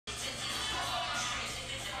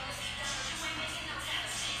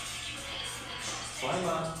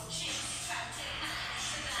Mama.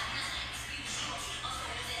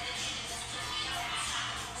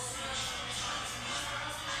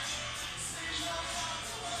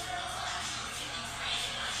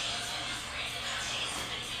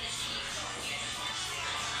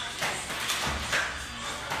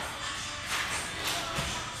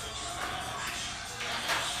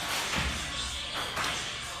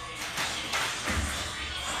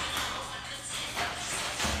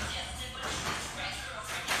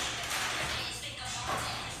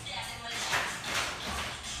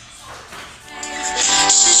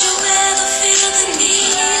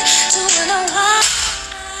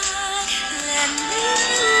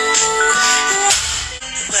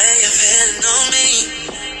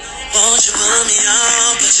 Won't you put me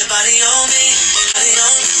on, put your body on me,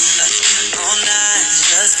 all night,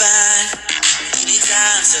 just fine.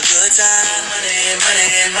 Anytime's a good time. Money,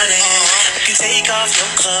 money, money. You can take off your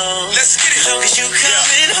clothes. Let's get it, cause you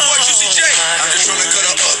coming home. What you see, Jay? I'm just tryna cut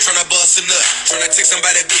her up, tryna bust a nut, tryna take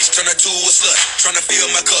somebody bitch, turn her to a slut, tryna fill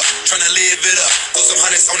my cup, tryna live it up. Throw some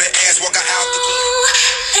hundreds on that ass, walk her out the club.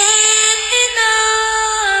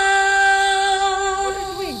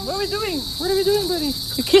 What are we doing? What are we doing, buddy?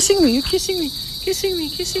 You're kissing me. You're kissing me. Kissing me.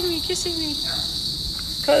 Kissing me. Kissing me.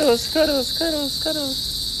 Cuddles. Cuddles. Cuddles.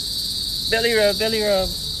 Cuddles. Belly rub. Belly rub.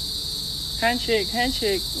 Handshake.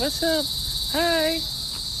 Handshake. What's up? Hi.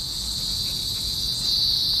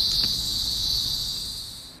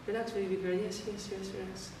 Relax, baby girl. Yes. Yes. Yes.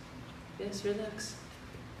 Relax. Yes. Relax.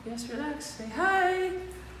 Yes. Relax. Say hi.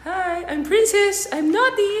 Hi. I'm Princess. I'm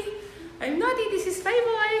naughty. I'm naughty. This is my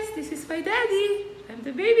voice. This is my daddy. I'm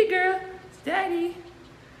the baby girl. It's daddy.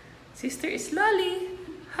 Sister is Lollie.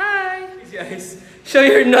 Hi. Easy eyes. Show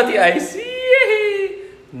your naughty eyes. Yay!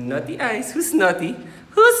 Naughty eyes. Who's naughty?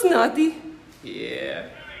 Who's naughty? Yeah.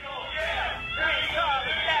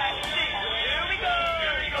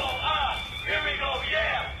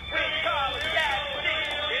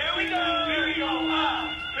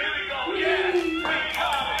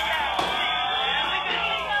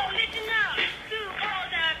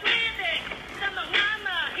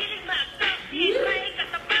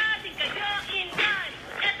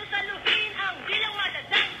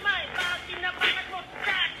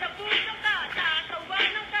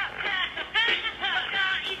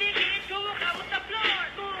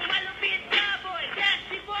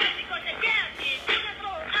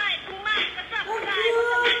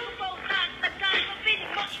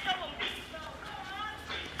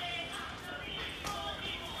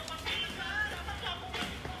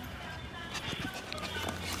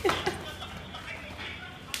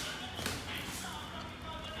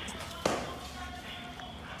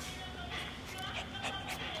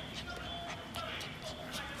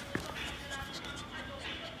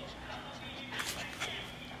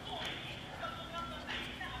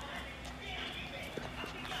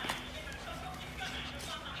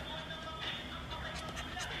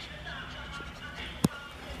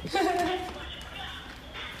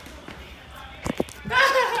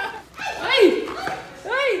 Ay!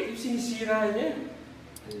 Ay! Yung sinisira niya.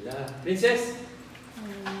 Hala. Princess!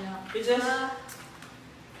 Princess!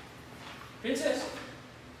 Princess!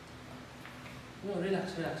 No,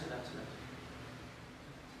 relax, relax, relax, relax.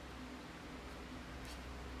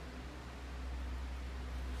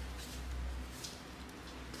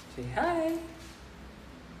 Say hi!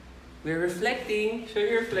 We're reflecting. Show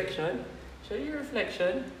your reflection. Show your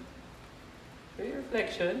reflection. Show your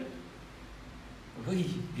reflection. Uy,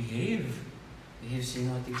 behave. Behave, si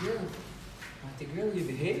naughty girl. Naughty girl, you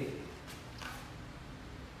behave.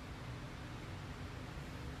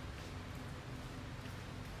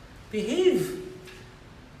 Behave.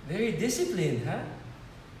 Very disciplined, huh?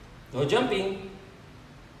 No jumping.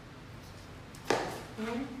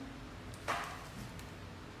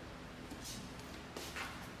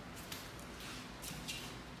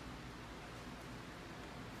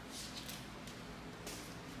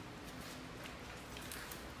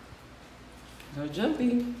 No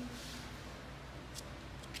jumping.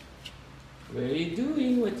 What are you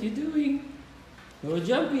doing? What are you doing? No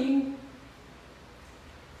jumping.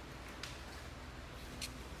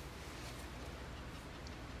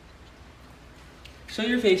 Show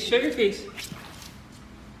your face. Show your face.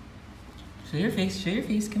 Show your face. Show your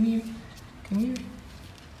face. Come here. Come here.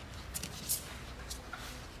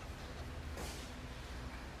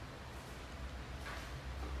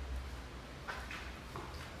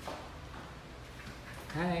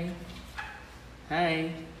 Hi.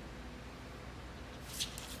 Hi.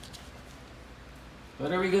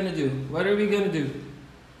 What are we gonna do? What are we gonna do?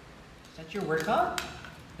 Is that your workout?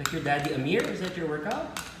 Like your daddy Amir? Is that your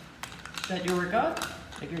workout? Is that your workout?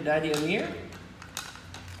 Like your daddy Amir?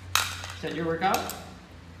 Is that your workout?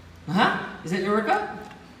 Huh? Is that your workout?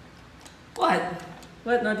 What?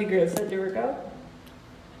 What, naughty girl? Is that your workout?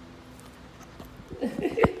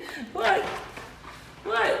 What?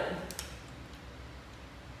 What?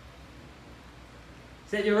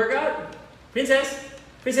 Is that your workout? Princess?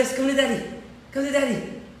 Princess, come to daddy. Come to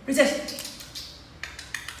daddy. Princess.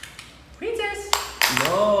 Princess.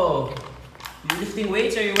 No. You're lifting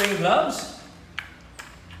weights? Are you wearing gloves?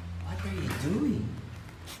 What are you doing?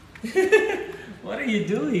 What are you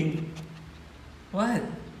doing? What?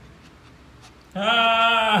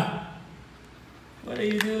 Ah! What are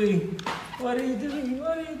you doing? What are you doing?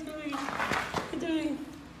 What are you doing? What are you doing?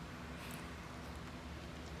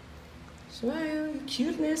 Smile,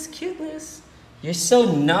 cuteness, cuteness. You're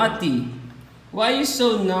so naughty. Why are you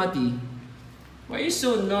so naughty? Why are you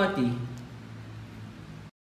so naughty?